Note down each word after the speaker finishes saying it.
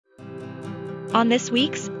On this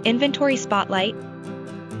week's Inventory Spotlight,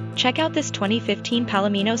 check out this 2015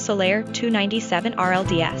 Palomino Solaire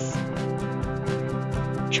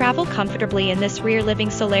 297RLDS. Travel comfortably in this rear-living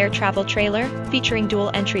Solaire travel trailer, featuring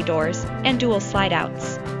dual entry doors and dual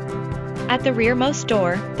slide-outs. At the rearmost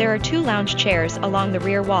door, there are 2 lounge chairs along the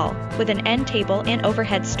rear wall, with an end table and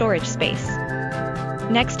overhead storage space.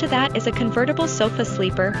 Next to that is a convertible sofa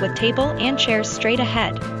sleeper with table and chairs straight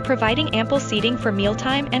ahead, providing ample seating for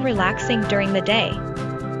mealtime and relaxing during the day.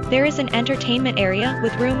 There is an entertainment area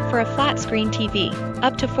with room for a flat-screen TV,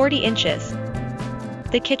 up to 40 inches.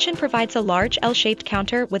 The kitchen provides a large L-shaped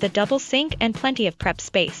counter with a double sink and plenty of prep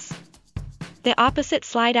space. The opposite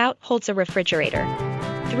slide-out holds a refrigerator,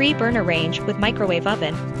 3-burner range with microwave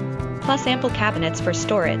oven, plus ample cabinets for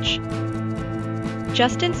storage.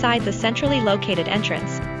 Just inside the centrally located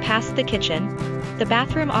entrance, past the kitchen, the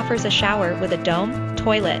bathroom offers a shower with a dome,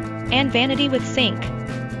 toilet, and vanity with sink.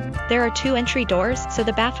 There are 2 entry doors, so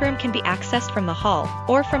the bathroom can be accessed from the hall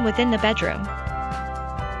or from within the bedroom.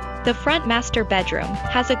 The front master bedroom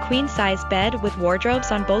has a queen-size bed with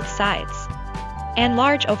wardrobes on both sides and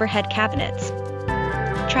large overhead cabinets.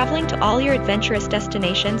 Traveling to all your adventurous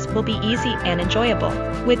destinations will be easy and enjoyable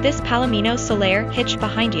with this Palomino Solaire hitched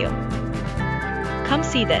behind you. Come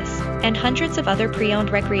see this and hundreds of other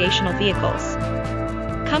pre-owned recreational vehicles.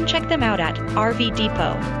 Come check them out at RV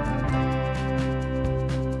Depot.